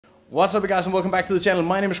What's up guys and welcome back to the channel.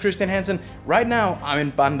 My name is Christian Hansen. Right now I'm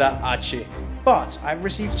in Banda Aceh. But I've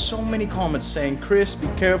received so many comments saying, Chris, be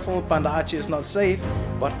careful, Banda Aceh is not safe.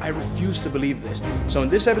 But I refuse to believe this. So in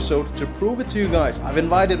this episode, to prove it to you guys, I've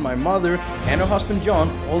invited my mother and her husband John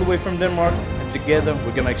all the way from Denmark. And together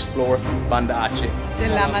we're gonna explore Banda Aceh.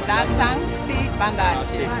 Selamat datang di Banda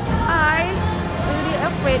Aceh. I'm really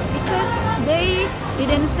afraid because they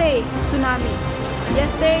didn't say tsunami.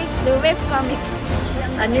 Yesterday, the wave coming.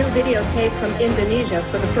 A new videotape from Indonesia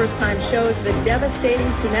for the first time shows the devastating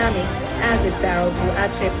tsunami as it barreled through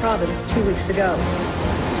Aceh Province 2 weeks ago.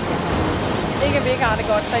 Ikke at vi ikke har det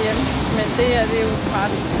godt derhjemme, men det er jo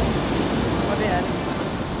farligt. Og det er det.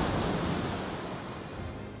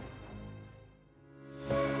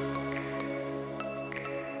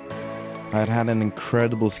 I had had an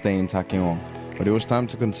incredible stay in Takiong, but it was time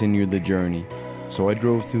to continue the journey. So I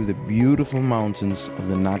drove through the beautiful mountains of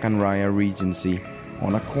the Nagan Raya Regency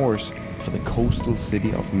on a course for the coastal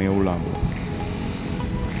city of Meulaboh.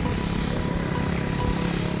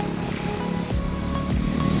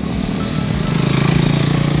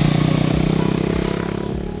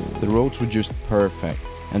 The roads were just perfect,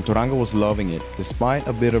 and Turanga was loving it, despite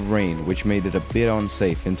a bit of rain which made it a bit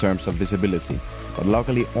unsafe in terms of visibility. But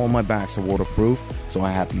luckily all my bags are waterproof, so I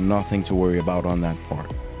had nothing to worry about on that part.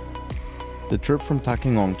 The trip from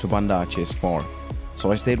Takiong to Banda Aceh is far,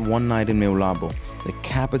 so I stayed one night in Meulaboh, the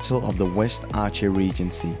capital of the West Aceh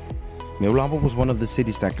Regency. Meulaboh was one of the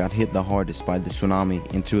cities that got hit the hardest by the tsunami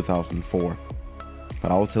in 2004.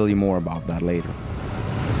 But I'll tell you more about that later.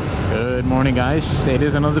 Good morning guys, it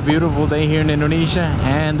is another beautiful day here in Indonesia,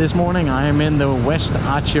 and this morning I am in the West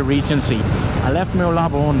Aceh Regency. I left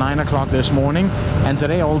Meulaboh 9 o'clock this morning, and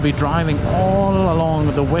today I will be driving all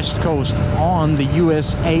along the west coast on the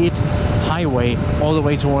USAID highway all the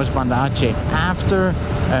way towards Banda Aceh. After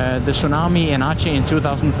the tsunami in Aceh in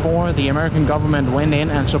 2004, the American government went in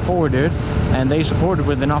and supported, and they supported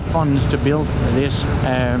with enough funds to build this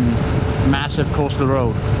massive coastal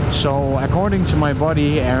road. So according to my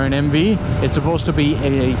buddy Aaron MV, it's supposed to be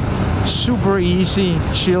a super easy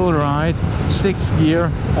chill ride, 6th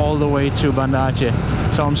gear all the way to Banda Aceh.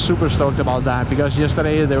 So I'm super stoked about that, because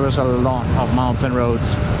yesterday there was a lot of mountain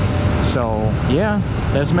roads. So yeah,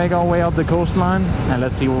 let's make our way up the coastline and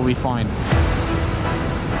let's see what we find.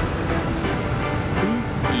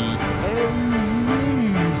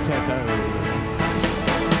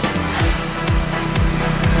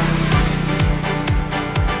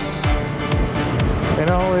 You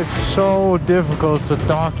know, it's so difficult to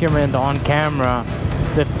document on camera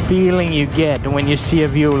the feeling you get when you see a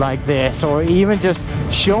view like this, or even just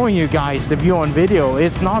showing you guys the view on video.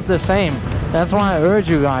 It's not the same. That's why I urge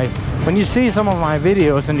you guys, when you see some of my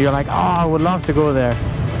videos and you're like, oh, I would love to go there,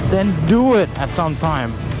 then do it at some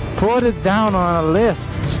time. Put it down on a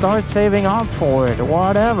list, start saving up for it,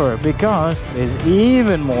 whatever, because it's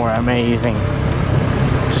even more amazing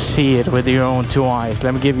to see it with your own two eyes.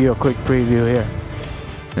 Let me give you a quick preview here.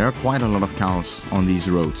 There are quite a lot of cows on these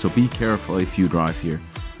roads, so be careful if you drive here.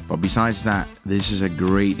 But besides that, this is a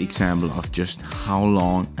great example of just how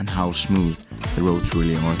long and how smooth the roads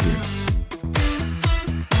really are here.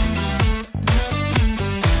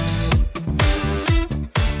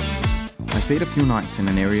 I stayed a few nights in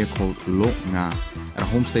an area called Loc Nga at a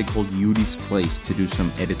homestay called Yudi's Place to do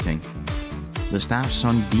some editing. The staff's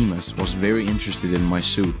son Dimas was very interested in my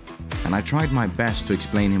suit, and I tried my best to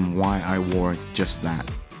explain him why I wore just that.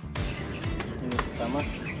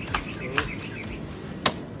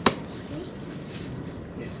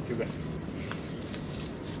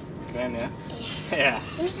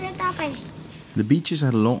 The beaches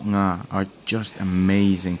at Loc Nga are just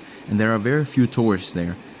amazing, and there are very few tourists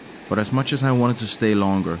there. But as much as I wanted to stay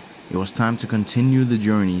longer, it was time to continue the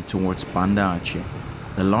journey towards Banda Aceh,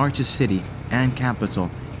 the largest city and capital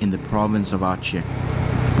in the province of Aceh.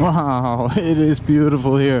 Wow, it is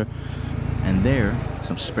beautiful here. And there,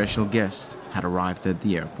 some special guests had arrived at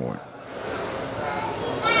the airport.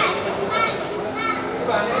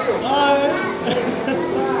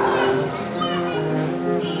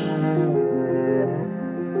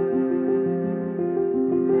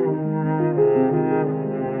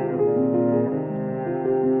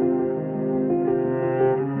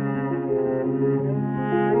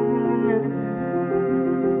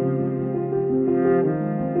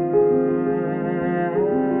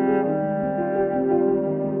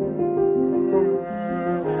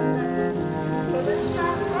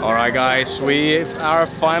 Alright guys, we are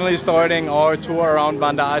finally starting our tour around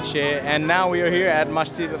Banda Aceh, and now we are here at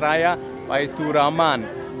Masjid Baiturrahman,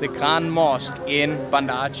 the Grand Mosque in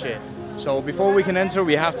Banda Aceh. So before we can enter,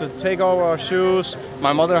 we have to take off our shoes.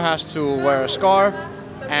 My mother has to wear a scarf,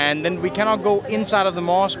 And then we cannot go inside of the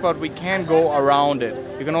mosque, but we can go around it.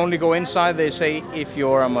 You can only go inside, they say, if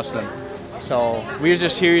you're a Muslim. So we're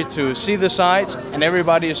just here to see the sights, and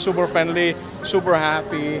everybody is super friendly, super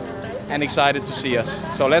happy, and excited to see us.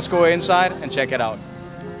 So let's go inside and check it out.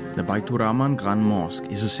 The Baiturrahman Grand Mosque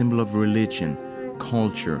is a symbol of religion,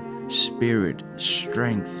 culture, spirit,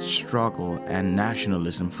 strength, struggle, and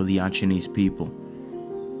nationalism for the Acehnese people.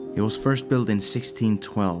 It was first built in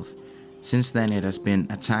 1612. Since then it has been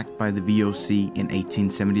attacked by the VOC in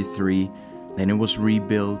 1873, then it was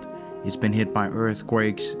rebuilt, it's been hit by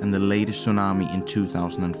earthquakes and the latest tsunami in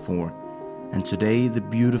 2004. And today the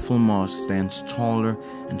beautiful mosque stands taller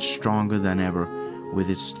and stronger than ever with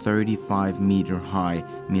its 35-meter high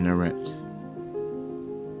minaret.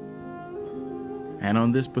 And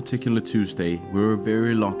on this particular Tuesday, we were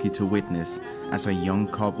very lucky to witness as a young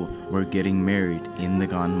couple were getting married in the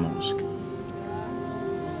Grand Mosque.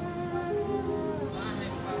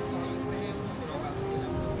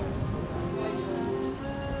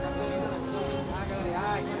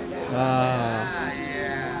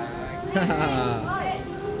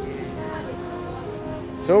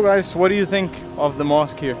 So guys, what do you think of the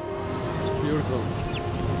mosque here? It's beautiful,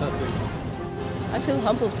 fantastic. I feel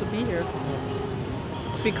humbled to be here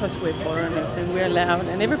because we're foreigners and we're loud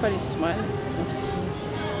and everybody's smiling. So.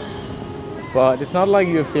 But it's not like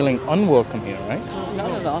you're feeling unwelcome here, right?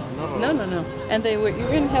 Not at all. No. And they were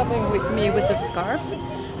even helping me with the scarf,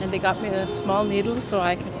 and they got me a small needle so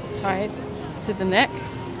I could tie it to the neck.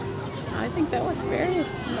 I think that was very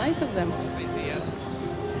nice of them.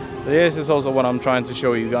 This is also what I'm trying to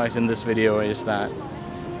show you guys in this video, is that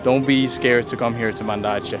don't be scared to come here to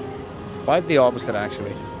Banda Aceh. Quite the opposite,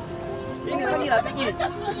 actually.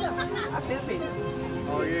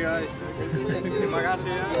 Oh, you guys.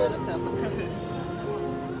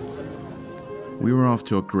 We were off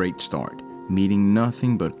to a great start, meeting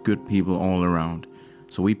nothing but good people all around.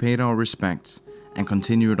 So we paid our respects and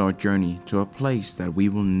continued our journey to a place that we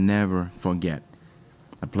will never forget.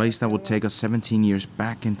 A place that will take us 17 years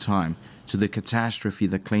back in time to the catastrophe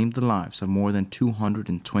that claimed the lives of more than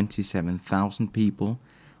 227,000 people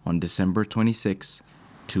on December 26,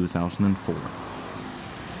 2004.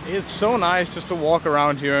 It's so nice just to walk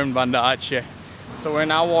around here in Banda Aceh. So we're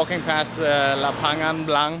now walking past the Lapangan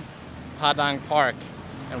Blang Padang Park,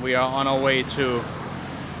 and we are on our way to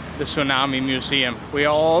the Tsunami Museum. We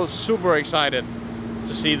are all super excited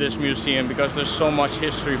to see this museum because there's so much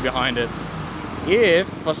history behind it. If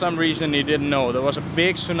for some reason you didn't know, there was a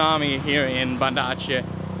big tsunami here in Banda Aceh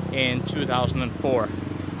in 2004.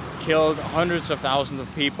 Killed hundreds of thousands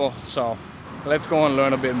of people, so let's go and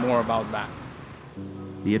learn a bit more about that.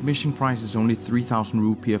 The admission price is only 3,000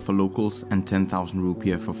 rupiah for locals and 10,000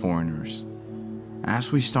 rupiah for foreigners.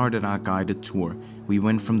 As we started our guided tour, we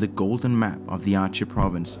went from the golden map of the Aceh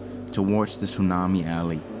Province towards the Tsunami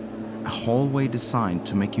Alley, a hallway designed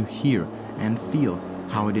to make you hear and feel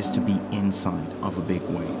how it is to be inside of a big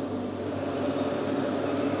wave.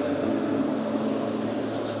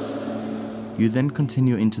 You then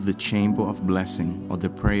continue into the Chamber of Blessing, or the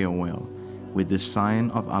prayer well, with the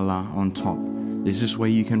sign of Allah on top. This is where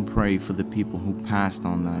you can pray for the people who passed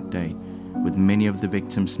on that day, with many of the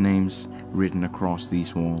victims' names written across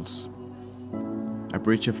these walls. A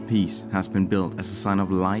bridge of peace has been built as a sign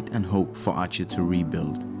of light and hope for Aceh to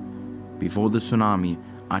rebuild. Before the tsunami,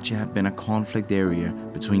 Aceh had been a conflict area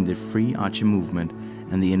between the Free Aceh movement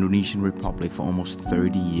and the Indonesian Republic for almost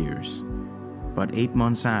 30 years. But 8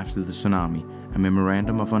 months after the tsunami, a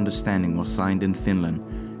memorandum of understanding was signed in Finland,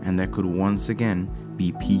 and there could once again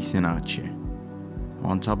be peace in Aceh.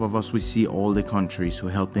 On top of us, we see all the countries who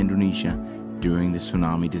helped Indonesia during the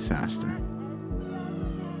tsunami disaster.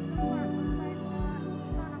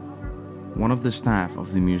 One of the staff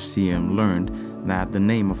of the museum learned that the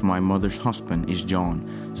name of my mother's husband is John,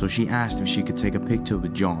 so she asked if she could take a picture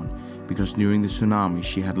with John, because during the tsunami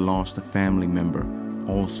she had lost a family member,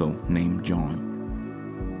 also named John.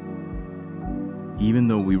 Even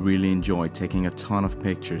though we really enjoyed taking a ton of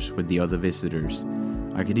pictures with the other visitors,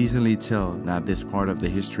 I could easily tell that this part of the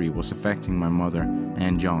history was affecting my mother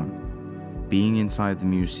and John. Being inside the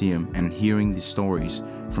museum and hearing the stories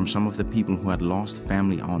from some of the people who had lost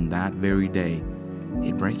family on that very day,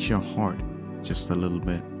 it breaks your heart just a little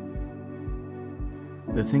bit.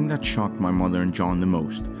 The thing that shocked my mother and John the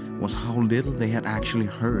most was how little they had actually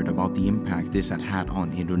heard about the impact this had had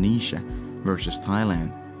on Indonesia versus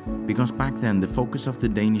Thailand. Because back then the focus of the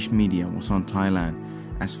Danish media was on Thailand,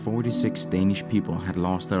 as 46 Danish people had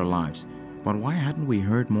lost their lives. But why hadn't we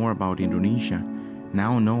heard more about Indonesia,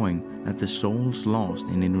 now knowing that the souls lost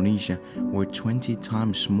in Indonesia were 20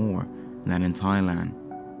 times more than in Thailand?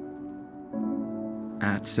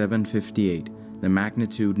 At 7:58, the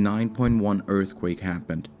magnitude 9.1 earthquake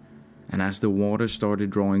happened, and as the water started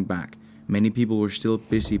drawing back, many people were still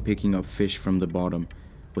busy picking up fish from the bottom,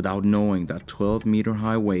 without knowing that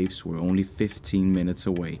 12-meter-high waves were only 15 minutes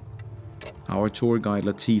away. Our tour guide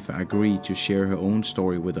Latifa agreed to share her own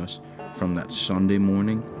story with us from that Sunday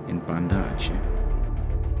morning in Banda Aceh.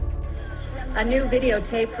 A new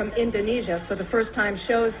videotape from Indonesia for the first time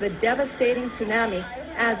shows the devastating tsunami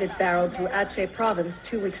as it barreled through Aceh Province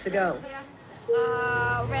 2 weeks ago.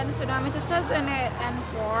 When tsunami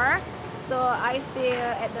 2004, so I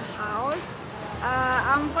still at the house.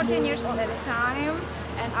 I'm 14 years old at the time,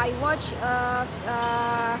 and I watched a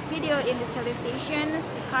video in the television,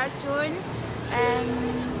 a cartoon, and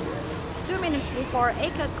 2 minutes before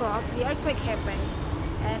 8 o'clock, the earthquake happens.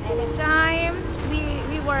 And at the time,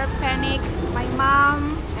 we were panicked. My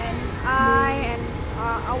mom and I and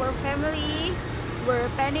our family were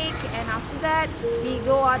panicked, and after that, we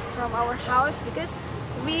go out from our house because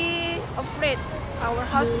we afraid our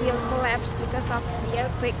house will collapse because of the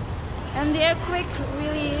earthquake. And the earthquake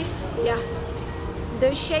really,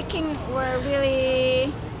 the shaking were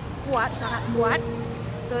really kuat, sangat kuat.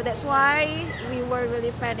 So that's why we were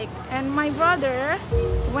really panicked. And my brother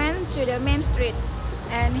went to the main street,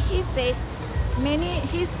 and he said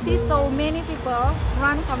he saw many people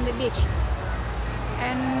run from the beach.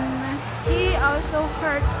 And he also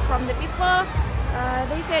heard from the people,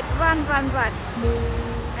 they said run, run, run.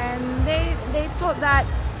 And they thought that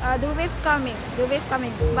the wave coming,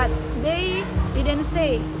 but they didn't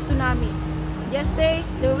say tsunami, just say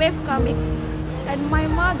the wave coming. And my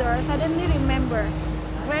mother suddenly remember,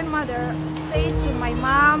 grandmother said to my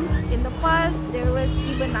mom, in the past there was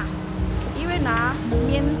Ibana. Ibana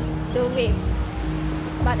means the wave.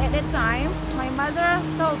 But at that time, my mother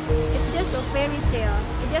thought it's just a fairy tale,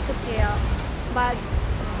 it's just a tale. But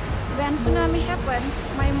when tsunami happened,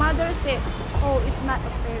 my mother said, oh, it's not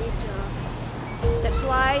a fairy tale. That's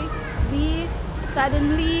why we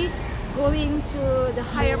suddenly going to the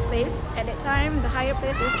higher place. At that time, the higher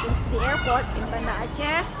place is in the airport in Banda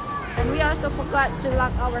Aceh. And we also forgot to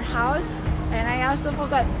lock our house. And I also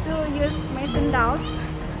forgot to use my sandals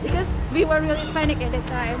because we were really panicked at that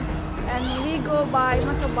time. And we go by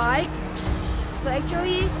motorbike. So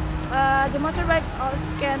actually, the motorbike also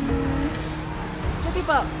two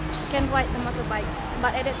people can ride the motorbike.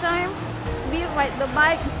 But at that time, we ride the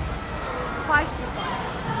bike 5 people.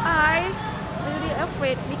 I really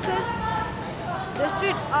afraid because the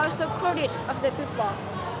street also crowded of the people,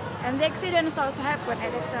 and the accidents also happened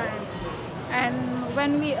at that time. And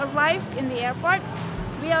when we arrived in the airport,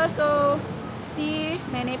 we also see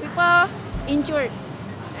many people injured.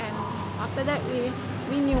 And after that,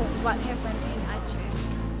 we knew what happened in Aceh.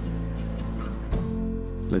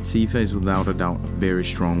 Latifa is without a doubt a very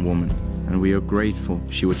strong woman, and we are grateful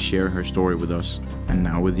she would share her story with us, and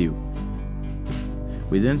now with you.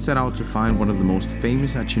 We then set out to find one of the most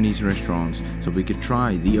famous Acehnese restaurants so we could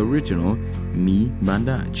try the original Mie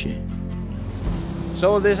Banda Aceh.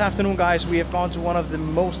 So this afternoon, guys, we have gone to one of the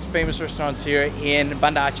most famous restaurants here in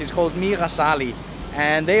Banda Aceh. It's called Mie Razali,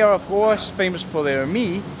 and they are of course famous for their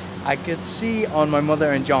mie. I could see on my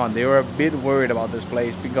mother and John, they were a bit worried about this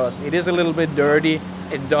place because it is a little bit dirty.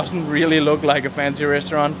 It doesn't really look like a fancy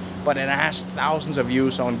restaurant, but it has thousands of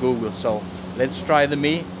views on Google. So let's try the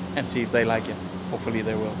mie and see if they like it. Hopefully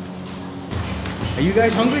they will. Are you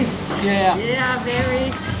guys hungry? Yeah. Yeah,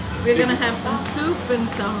 very. We're gonna have some soup and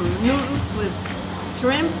some noodles with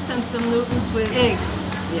shrimps and some noodles with eggs.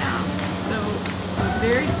 Yeah. So we're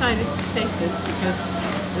very excited to taste this because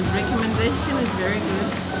the recommendation is very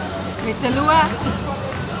good. Mi telua,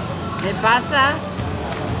 de pasa,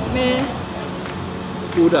 mi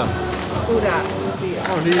Uda. uda.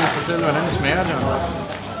 Prøv lige at fortælle, hvordan det smager, John.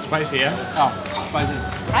 Spicy, ja? Oh, spicy.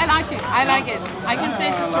 I like it. I like it. I can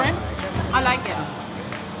taste the shrimp. I like it.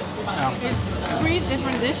 It's 3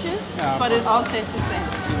 different dishes, but it all tastes the same.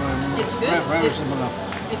 It's good. Very similar.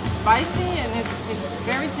 It's spicy and it's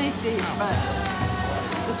very tasty, but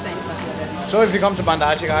the same. So if you come to Banda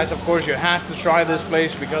Aceh, guys, of course you have to try this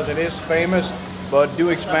place because it is famous, but do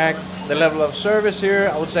expect the level of service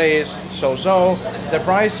here, I would say, is so-so. The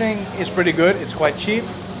pricing is pretty good, it's quite cheap,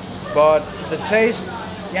 but the taste,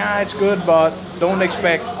 yeah, it's good, but don't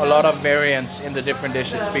expect a lot of variance in the different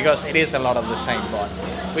dishes because it is a lot of the same, but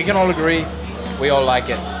we can all agree, we all like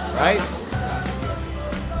it, right?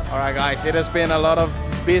 Alright guys, it has been a lot of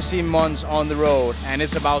busy months on the road, and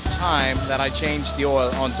it's about time that I change the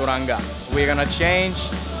oil on Turanga. We're gonna change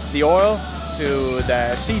the oil to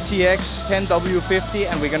the CTX 10W50,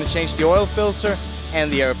 and we're gonna change the oil filter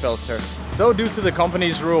and the air filter. So due to the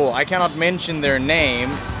company's rule, I cannot mention their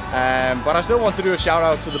name, But I still want to do a shout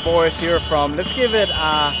out to the boys here from, let's give it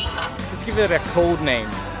a code name.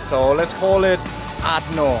 So let's call it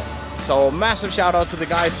Adno. So massive shout out to the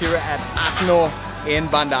guys here at Adno in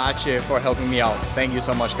Banda Aceh for helping me out. Thank you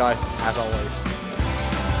so much, guys, as always.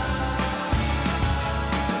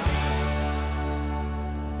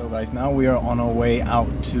 So guys, now we are on our way out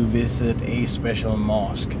to visit a special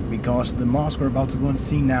mosque, because the mosque we're about to go and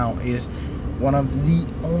see now is one of the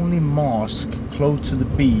only mosques close to the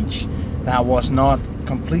beach that was not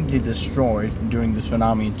completely destroyed during the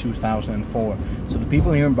tsunami in 2004. So the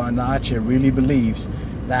people here in Banda Aceh really believes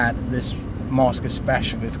that this mosque is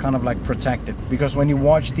special. It's kind of like protected, because when you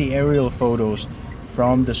watch the aerial photos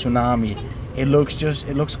from the tsunami, it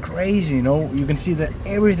looks crazy, you know. You can see that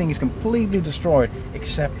everything is completely destroyed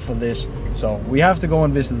except for this. So we have to go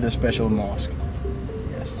and visit this special mosque.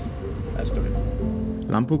 Yes, let's do it.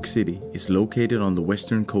 Lampuuk City is located on the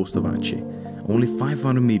western coast of Aceh. Only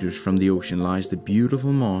 500 meters from the ocean lies the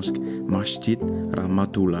beautiful mosque Masjid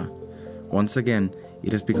Rahmatullah. Once again,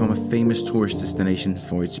 it has become a famous tourist destination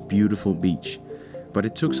for its beautiful beach. But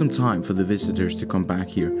it took some time for the visitors to come back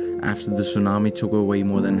here after the tsunami took away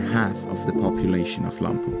more than half of the population of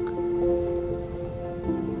Lampuuk.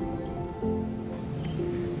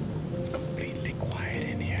 It's completely quiet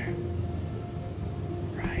in here.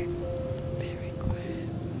 Right? Very quiet.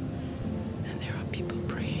 And there are people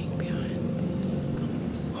praying behind.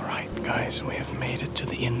 Alright guys, we have made it to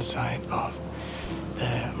the inside of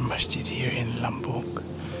the masjid here in Lampuuk.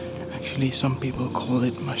 Actually, some people call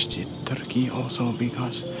it Masjid Turkey also,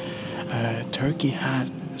 because Turkey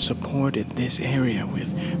has supported this area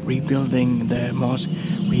with rebuilding the mosque,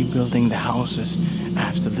 rebuilding the houses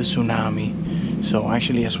after the tsunami. So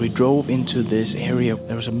actually, as we drove into this area,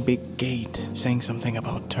 there was a big gate saying something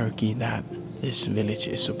about Turkey, that this village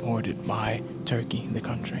is supported by Turkey, the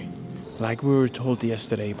country. Like we were told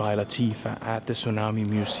yesterday by Latifa at the Tsunami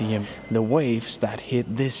Museum, the waves that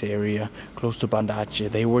hit this area close to Banda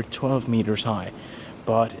Aceh, they were 12 meters high.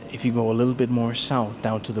 But if you go a little bit more south,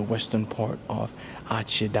 down to the western part of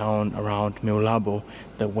Aceh, down around Meulaboh,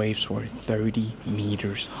 the waves were 30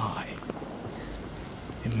 meters high.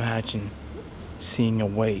 Imagine seeing a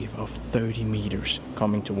wave of 30 meters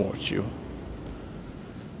coming towards you.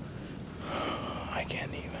 I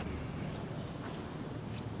can't even.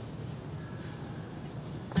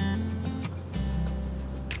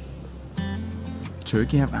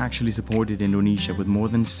 Turkey have actually supported Indonesia with more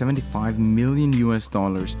than $75 million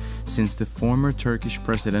since the former Turkish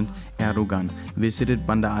president Erdogan visited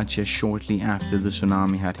Banda Aceh shortly after the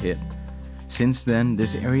tsunami had hit. Since then,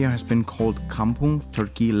 this area has been called Kampung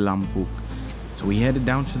Turki Lampuuk. So we headed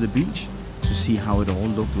down to the beach to see how it all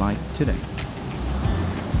looked like today.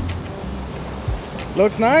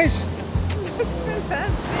 Looks nice. Looks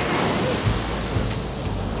fantastic.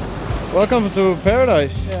 Welcome to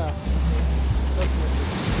paradise. Ja.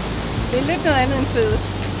 Det er lidt noget andet end fedet.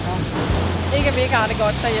 Ikke at vi ikke har det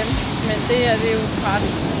godt derhjemme, men det er jo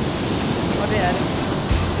gratis. Og det er det.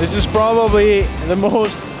 This is probably the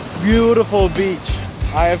most beautiful beach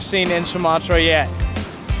I have seen in Sumatra yet.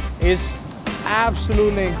 It's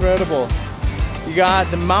absolutely incredible. You got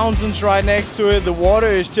the mountains right next to it. The water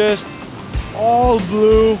is just all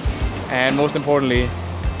blue. And most importantly,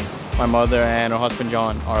 my mother and her husband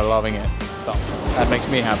John are loving it. So that makes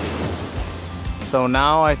me happy. So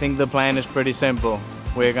now I think the plan is pretty simple.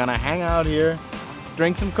 We're gonna hang out here,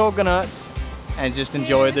 drink some coconuts, and just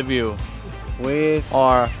enjoy the view with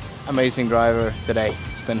our amazing driver today.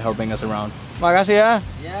 He's been helping us around. Makasih ya.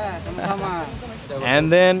 Ya, sama-sama.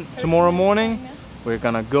 And then tomorrow morning, we're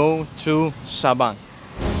gonna go to Sabang.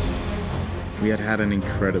 We had had an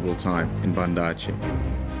incredible time in Banda Aceh,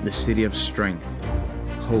 the city of strength,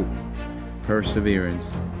 hope,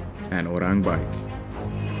 perseverance, and orang baik.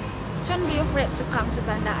 Don't be afraid to come to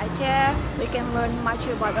Banda Aceh. We can learn much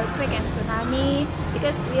about earthquake and tsunami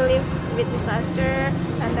because we live with disaster.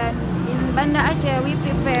 And then in Banda Aceh, we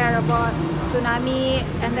prepare about tsunami.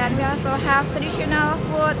 And then we also have traditional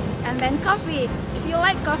food and then coffee. If you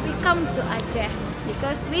like coffee, come to Aceh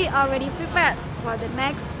because we already prepared for the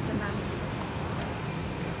next tsunami.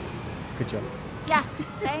 Good job. Yeah,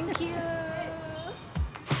 thank you.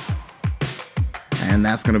 And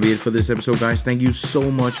that's gonna be it for this episode, guys. Thank you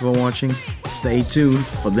so much for watching. Stay tuned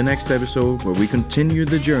for the next episode where we continue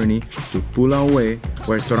the journey to Pulau We,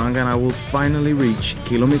 where Toranga and I will finally reach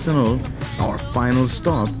Kilometer 0, our final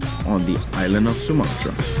stop on the island of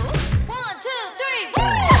Sumatra.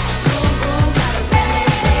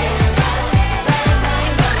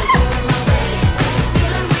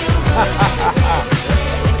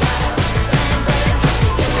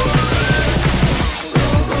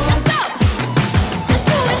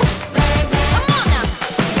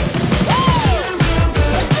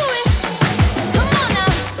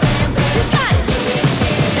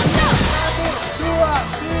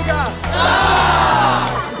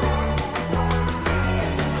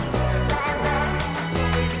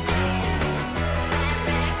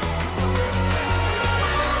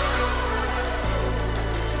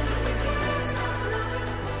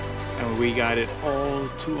 we got it all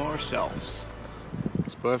to ourselves.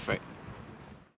 It's perfect.